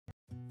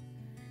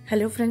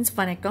Hello friends,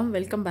 வணக்கம்.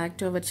 Welcome back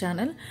to our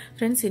channel.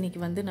 Friends, இன்னைக்கு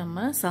வந்து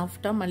நம்ம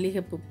சாஃப்டாக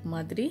மல்லிகை பூ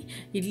மாதிரி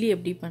இட்லி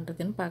எப்படி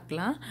பண்ணுறதுன்னு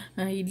பார்க்கலாம்.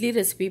 இட்லி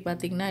ரெசிபி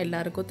பார்த்திங்கன்னா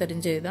எல்லாருக்கும்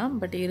தெரிஞ்சது தான்,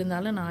 பட்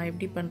இருந்தாலும் நான்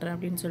எப்படி பண்ணுறேன்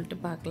அப்படின்னு சொல்லிட்டு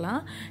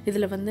பார்க்கலாம்.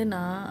 இதில் வந்து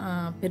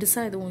நான்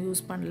பெருசாக எதுவும்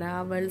யூஸ் பண்ணல.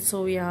 அவல்,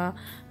 சோயா,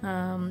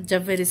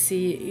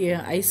 ஜவ்வரிசி,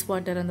 ஐஸ்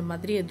வாட்டர் அந்த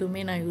மாதிரி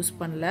எதுவுமே நான் யூஸ்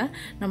பண்ணல.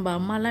 நம்ம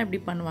அம்மாலாம்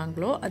எப்படி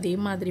பண்ணுவாங்களோ அதே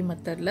மாதிரி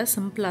மெத்தடில்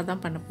சிம்பிளாக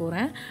தான் பண்ண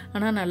போகிறேன்.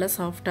 ஆனால் நல்லா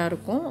சாஃப்டாக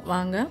இருக்கும்.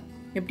 வாங்க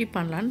எப்படி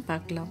பண்ணலான்னு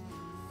பார்க்கலாம்.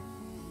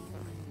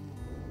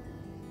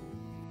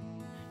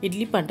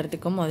 இட்லி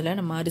பண்ணுறதுக்கு முதல்ல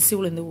நம்ம அரிசி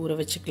உளுந்து ஊற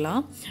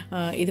வச்சுக்கலாம்.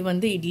 இது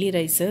வந்து இட்லி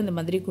ரைஸு இந்த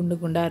மாதிரி குண்டு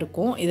குண்டாக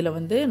இருக்கும். இதில்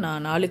வந்து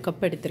நான் 4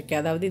 கப்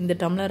எடுத்திருக்கேன். அதாவது இந்த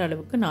டம்ளர்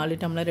அளவுக்கு 4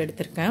 டம்ளர்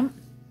எடுத்திருக்கேன்.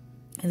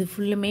 இது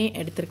ஃபுல்லுமே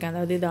எடுத்திருக்கேன்.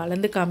 அதாவது இது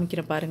அளந்து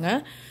காமிக்கிற பாருங்கள்,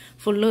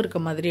 ஃபுல்லும்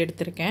இருக்க மாதிரி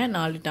எடுத்திருக்கேன்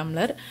 4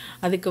 டம்ளர்.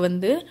 அதுக்கு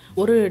வந்து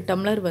 1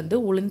 டம்ளர் வந்து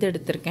உளுந்து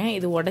எடுத்திருக்கேன்.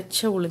 இது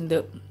உடைச்ச உளுந்து,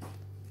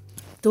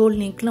 தோல்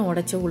நீக்கில்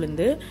உடைச்ச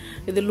உளுந்து.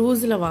 இது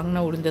லூஸில்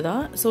வாங்கின உளுந்து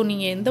தான். ஸோ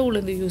நீங்கள் எந்த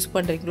உளுந்து யூஸ்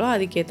பண்ணுறீங்களோ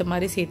அதுக்கேற்ற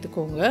மாதிரி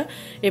சேர்த்துக்கோங்க.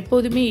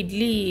 எப்போதுமே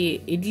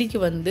இட்லிக்கு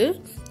வந்து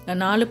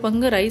 4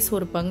 பங்கு ரைஸ்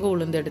 1 பங்கு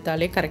உளுந்து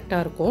எடுத்தாலே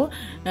கரெக்டாக இருக்கும்.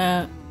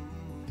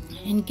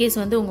 இன்கேஸ்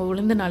வந்து உங்கள்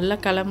உளுந்து நல்லா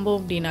கிளம்போம்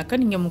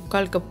அப்படின்னாக்கா நீங்கள்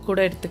 3/4 கப்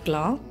கூட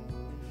எடுத்துக்கலாம்.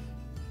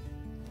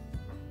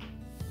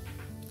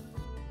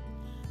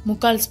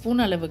 3/4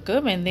 ஸ்பூன் அளவுக்கு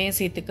வெந்தயம்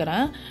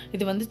சேர்த்துக்கிறேன்.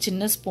 இது வந்து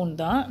சின்ன ஸ்பூன்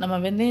தான். நம்ம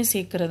வெந்தயம்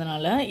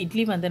சேர்க்கறதுனால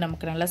இட்லி வந்து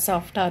நமக்கு நல்லா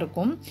சாஃப்டாக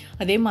இருக்கும்.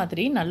 அதே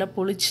மாதிரி நல்லா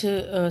புளிச்சு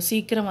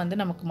சீக்கிரம் வந்து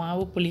நமக்கு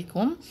மாவு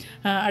புளிக்கும்.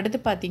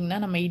 அடுத்து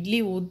பார்த்திங்கன்னா, நம்ம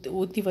இட்லி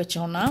ஊற்றி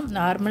வச்சோன்னா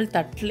நார்மல்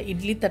தட்டில்,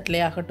 இட்லி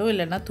தட்டிலையாகட்டும்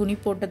இல்லைன்னா துணி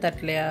போட்ட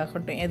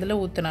தட்டிலையாகட்டும், எதில்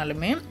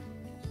ஊற்றினாலுமே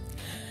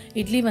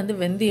இட்லி வந்து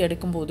வெந்து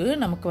எடுக்கும்போது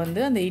நமக்கு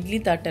வந்து அந்த இட்லி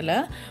தட்டில்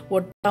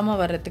ஒட்டாமல்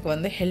வர்றதுக்கு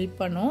வந்து ஹெல்ப்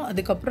பண்ணும்.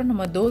 அதுக்கப்புறம்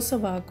நம்ம தோசை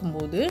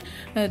வாக்கும்போது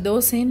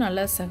தோசையும்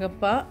நல்லா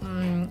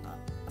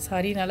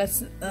நல்லா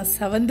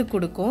செவந்து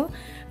கொடுக்கும்.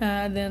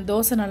 அது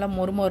தோசை நல்லா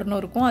மொறுமொறுன்னு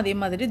இருக்கும். அதே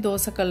மாதிரி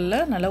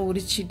தோசைக்கல்லில் நல்லா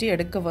உரிச்சிட்டு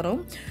எடுக்க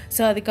வரும்.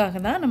 ஸோ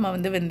அதுக்காக தான் நம்ம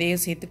வந்து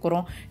வெந்தயம்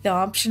சேர்த்துக்கிறோம். இது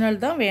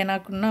ஆப்ஷனல் தான்,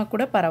 வேணாக்குன்னா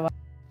கூட பரவாயில்ல.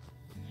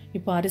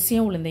 இப்போ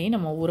அரிசியும் உளுந்தையும்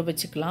நம்ம ஊற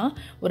வச்சுக்கலாம்.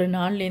 ஒரு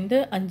 4லேருந்து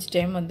 5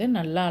 டைம் வந்து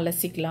நல்லா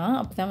அலசிக்கலாம்.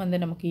 அப்போ தான் வந்து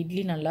நமக்கு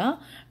இட்லி நல்லா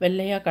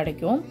வெள்ளையாக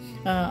கிடைக்கும்.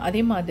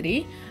 அதே மாதிரி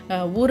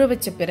ஊற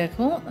வச்ச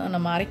பிறகும்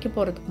நம்ம அரைக்க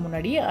போகிறதுக்கு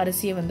முன்னாடி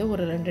அரிசியை வந்து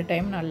ஒரு 2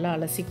 டைம் நல்லா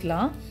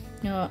அலசிக்கலாம்.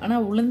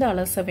 ஆனால் உளுந்து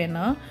அலச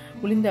வேணாம்,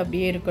 உளுந்து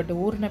அப்படியே இருக்கட்டும்.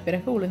 ஊறின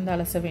பிறகு உளுந்து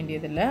அலச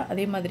வேண்டியதில்லை.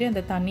 அதே மாதிரி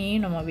அந்த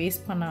தண்ணியையும் நம்ம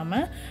வேஸ்ட்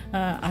பண்ணாமல்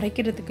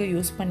அரைக்கிறதுக்கு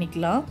யூஸ்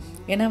பண்ணிக்கலாம்.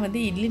 ஏன்னா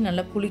வந்து இட்லி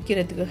நல்லா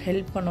புளிக்கிறதுக்கு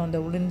ஹெல்ப் பண்ணும்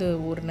அந்த உளுந்து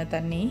ஊறின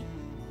தண்ணி.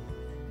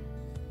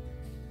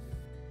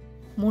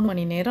 3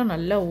 மணி நேரம்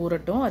நல்லா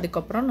ஊறட்டும்.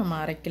 அதுக்கப்புறம் நம்ம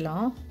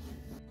அரைக்கலாம்.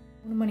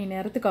 3 மணி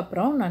நேரத்துக்கு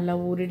அப்புறம் நல்லா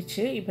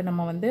ஊறிடுச்சு. இப்போ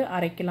நம்ம வந்து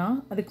அரைக்கலாம்.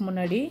 அதுக்கு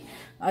முன்னாடி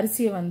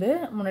அரிசியை வந்து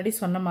முன்னாடி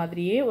சொன்ன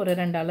மாதிரியே ஒரு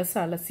 2 அலசு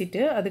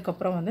அலசிட்டு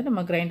அதுக்கப்புறம் வந்து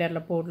நம்ம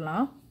கிரைண்டரில்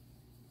போடலாம்.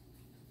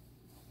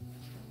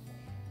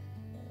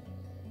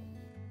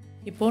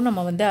 இப்போது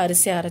நம்ம வந்து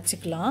அரிசி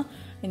அரைச்சிக்கலாம்.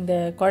 இந்த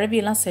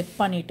குழவியெல்லாம் செட்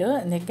பண்ணிவிட்டு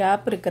இந்த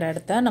கேப் இருக்கிற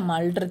இடத்த நம்ம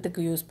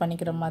அள்ளுறதுக்கு யூஸ்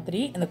பண்ணிக்கிற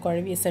மாதிரி இந்த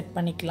குழவியை செட்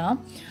பண்ணிக்கலாம்.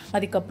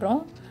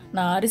 அதுக்கப்புறம்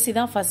நான் அரிசி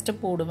தான் ஃபஸ்ட்டு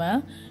போடுவேன்.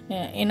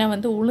 ஏன்னா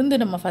வந்து உளுந்து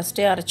நம்ம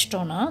ஃபஸ்ட்டே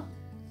அரைச்சிட்டோன்னா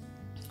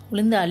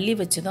உளுந்து அள்ளி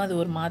வச்சதும் அது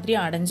ஒரு மாதிரி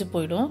அடைஞ்சு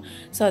போயிடும்.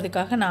 ஸோ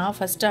அதுக்காக நான்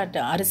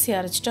ஃபஸ்ட்டு அரிசி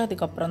அரைச்சிட்டு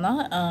அதுக்கப்புறம்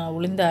தான்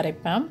உளுந்து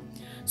அரைப்பேன்.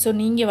 ஸோ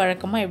நீங்கள்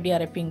வழக்கமாக எப்படி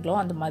அரைப்பீங்களோ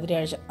அந்த மாதிரி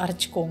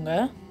அரைச்சிக்கோங்க.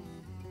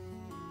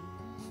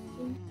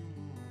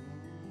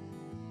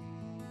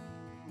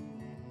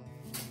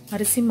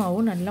 அரிசி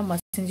மாவும் நல்லா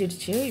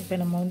மசிஞ்சிடுச்சு. இப்போ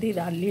நம்ம வந்து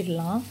இதை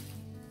அள்ளிடலாம்.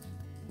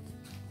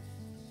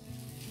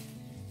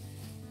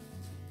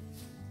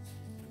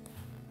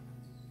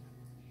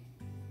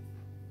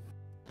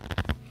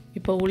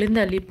 இப்போ உளுந்து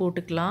அள்ளி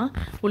போட்டுக்கலாம்.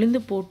 உளுந்து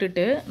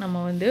போட்டுட்டு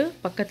நம்ம வந்து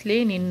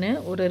பக்கத்துலேயே நின்று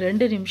ஒரு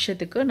 2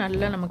 நிமிஷத்துக்கு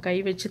நல்லா நம்ம கை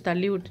வச்சு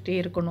தள்ளி விட்டுட்டே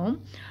இருக்கணும்.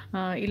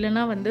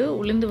 இல்லைனா வந்து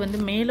உளுந்து வந்து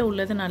மேலே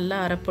உள்ளது நல்லா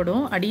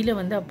அரைப்படும், அடியில்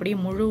வந்து அப்படியே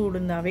முழு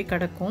உளுந்தாவே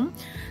கிடக்கும்.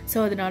 ஸோ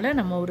அதனால்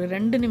நம்ம ஒரு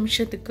 2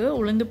 நிமிஷத்துக்கு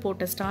உளுந்து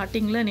போட்ட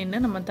ஸ்டார்டிங்கில்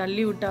நின்று நம்ம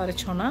தள்ளி விட்டு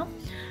அரைச்சோன்னா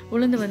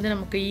உளுந்து வந்து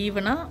நமக்கு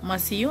ஈவனாக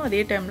மசியும்.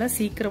 அதே டைமில்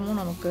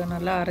சீக்கிரமும் நமக்கு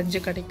நல்லா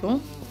அரைஞ்சு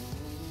கிடைக்கும்.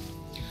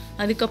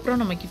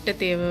 அதுக்கப்புறம் நம்ம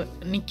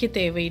நிற்க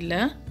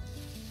தேவையில்லை.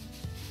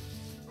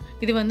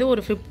 இது வந்து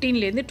ஒரு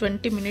 15லேருந்து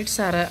 20 மினிட்ஸ்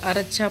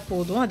அரைச்சா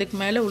போதும். அதுக்கு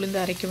மேலே உளுந்து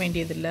அரைக்க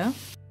வேண்டியதில்லை.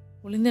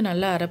 உளுந்து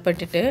நல்லா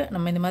அரைப்பட்டுட்டு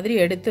நம்ம இந்த மாதிரி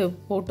எடுத்து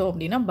போட்டோம்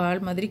அப்படின்னா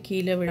பால் மாதிரி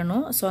கீழே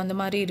விடணும். ஸோ அந்த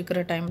மாதிரி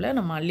இருக்கிற டைமில்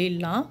நம்ம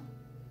அள்ளிடலாம்.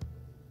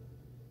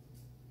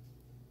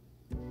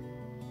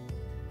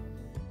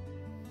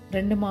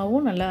 ரெண்டு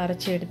மாவும் நல்லா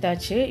அரைச்சி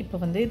எடுத்தாச்சு. இப்போ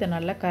வந்து இதை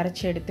நல்லா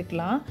கரைச்சி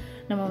எடுத்துக்கலாம்.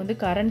 நம்ம வந்து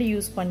கரண்டி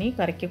யூஸ் பண்ணி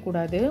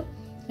கரைக்கக்கூடாது,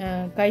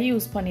 கை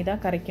யூஸ் பண்ணி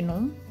தான்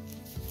கரைக்கணும்.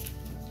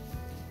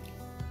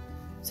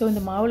 ஸோ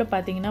இந்த மாவில்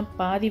பார்த்தீங்கன்னா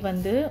பாதி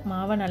வந்து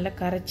மாவை நல்லா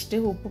கரைச்சிட்டு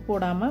உப்பு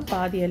போடாமல்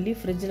பாதி அள்ளி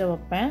ஃப்ரிட்ஜில்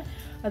வைப்பேன்.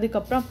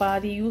 அதுக்கப்புறம்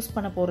பாதி யூஸ்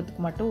பண்ண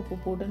போகிறதுக்கு மட்டும் உப்பு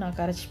போட்டு நான்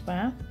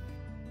கரைச்சிப்பேன்.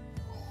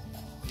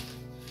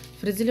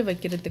 ஃப்ரிட்ஜில்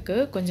வைக்கிறதுக்கு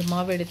கொஞ்சம்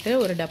மாவு எடுத்து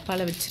ஒரு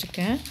டப்பாவில்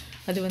வச்சுருக்கேன்.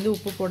 அது வந்து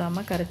உப்பு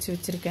போடாமல் கரைச்சி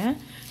வச்சுருக்கேன்.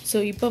 ஸோ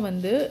இப்போ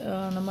வந்து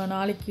நம்ம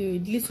நாளைக்கு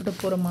இட்லி சுட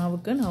போகிற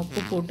மாவுக்கு நான்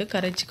உப்பு போட்டு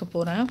கரைச்சிக்க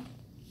போகிறேன்.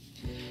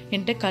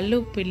 என்கிட்ட கல்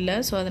உப்பு இல்லை,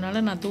 ஸோ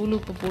அதனால் நான் தூள்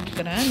உப்பு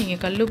போட்டுக்கிறேன்.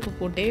 நீங்கள் கல் உப்பு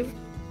போட்டே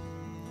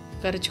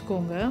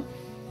கரைச்சிக்கோங்க.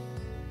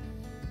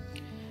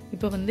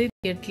 இப்போ வந்து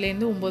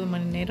 8லேருந்து 9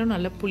 மணி நேரம்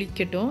நல்லா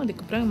புளிக்கட்டும்.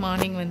 அதுக்கப்புறம்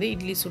மார்னிங் வந்து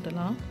இட்லி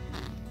சுடலாம்.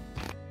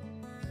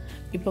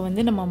 இப்போ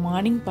வந்து நம்ம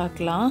மார்னிங்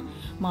பார்க்கலாம்.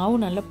 மாவு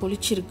நல்லா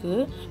புளிச்சிருக்கு.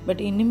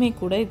 பட் இன்னுமே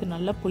கூட இது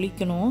நல்லா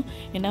புளிக்கணும்.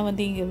 ஏன்னா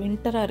வந்து இங்கே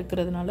வின்டராக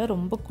இருக்கிறதுனால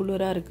ரொம்ப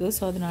குளிராக இருக்குது.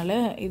 ஸோ அதனால்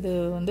இது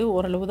வந்து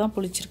ஓரளவு தான்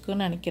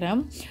புளிச்சிருக்குன்னு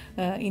நினைக்கிறேன்.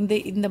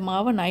 இந்த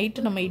மாவை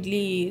நைட்டு நம்ம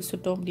இட்லி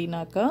சுட்டோம்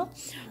அப்படின்னாக்கா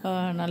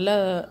நல்லா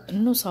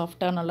இன்னும்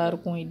சாஃப்டாக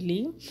நல்லாயிருக்கும்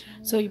இட்லி.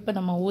 ஸோ இப்போ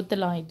நம்ம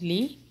ஊற்றலாம்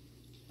இட்லி.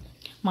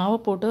 மாவை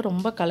போட்டு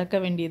ரொம்ப கலக்க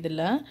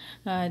வேண்டியதில்லை.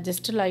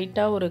 ஜஸ்ட்டு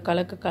லைட்டாக ஒரு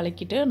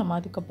கலக்கிட்டு நம்ம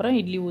அதுக்கப்புறம்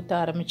இட்லி ஊற்ற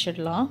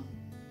ஆரம்பிச்சிடலாம்.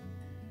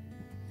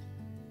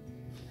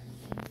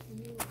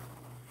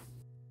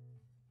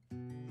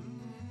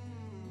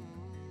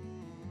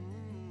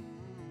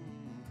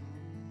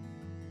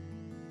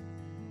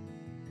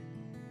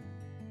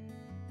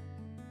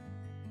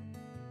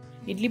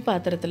 இட்லி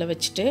பாத்திரத்தில்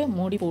வச்சுட்டு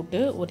மூடி போட்டு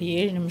ஒரு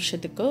 7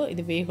 நிமிஷத்துக்கு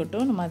இது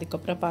வேகட்டும். நம்ம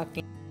அதுக்கப்புறம்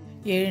பார்க்கலாம்.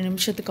 7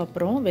 நிமிஷத்துக்கு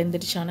அப்புறம்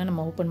வெந்துடுச்சான்னு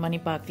நம்ம ஓப்பன் பண்ணி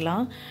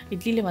பார்க்கலாம்.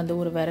 இட்லியில் வந்து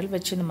ஒரு விரல்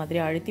வச்சு இந்த மாதிரி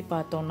அழுத்தி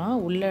பார்த்தோன்னா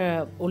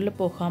உள்ளே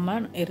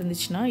போகாமல்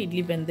இருந்துச்சுன்னா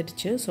இட்லி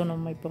வெந்துடுச்சு. ஸோ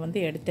நம்ம இப்போ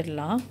வந்து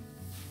எடுத்துடலாம்.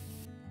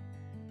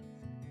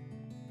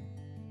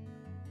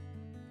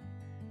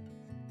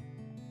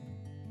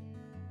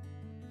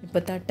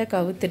 இப்போ தட்டை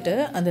கவுத்துட்டு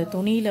அந்த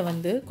துணியில்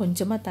வந்து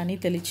கொஞ்சமாக தண்ணி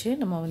தெளித்து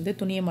நம்ம வந்து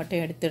துணியை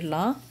மட்டும்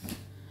எடுத்துடலாம்.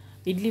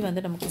 இட்லி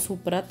வந்து நமக்கு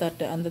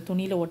சூப்பராக அந்த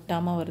துணியில்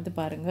ஒட்டாமல் வருது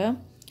பாருங்கள்.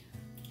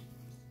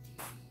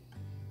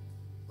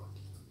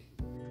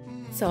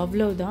 ஸோ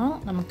அவ்வளோதான்,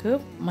 நமக்கு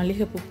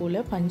மல்லிகைப்பூ போல்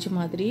பஞ்சு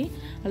மாதிரி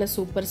நல்லா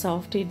சூப்பர்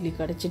சாஃப்ட் இட்லி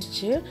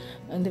கிடச்சிடுச்சு.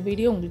 இந்த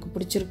வீடியோ உங்களுக்கு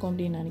பிடிச்சிருக்கும்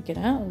அப்படின்னு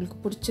நினைக்கிறேன். உங்களுக்கு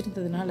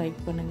பிடிச்சிருந்ததுன்னா லைக்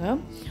பண்ணுங்கள்.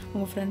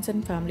 உங்கள் ஃப்ரெண்ட்ஸ்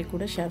அண்ட் ஃபேமிலி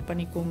கூட ஷேர்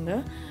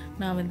பண்ணிக்கோங்க.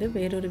 நான் வந்து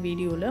வேறொரு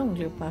வீடியோவில்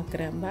உங்களுக்கு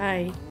பார்க்குறேன்.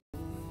 பாய்.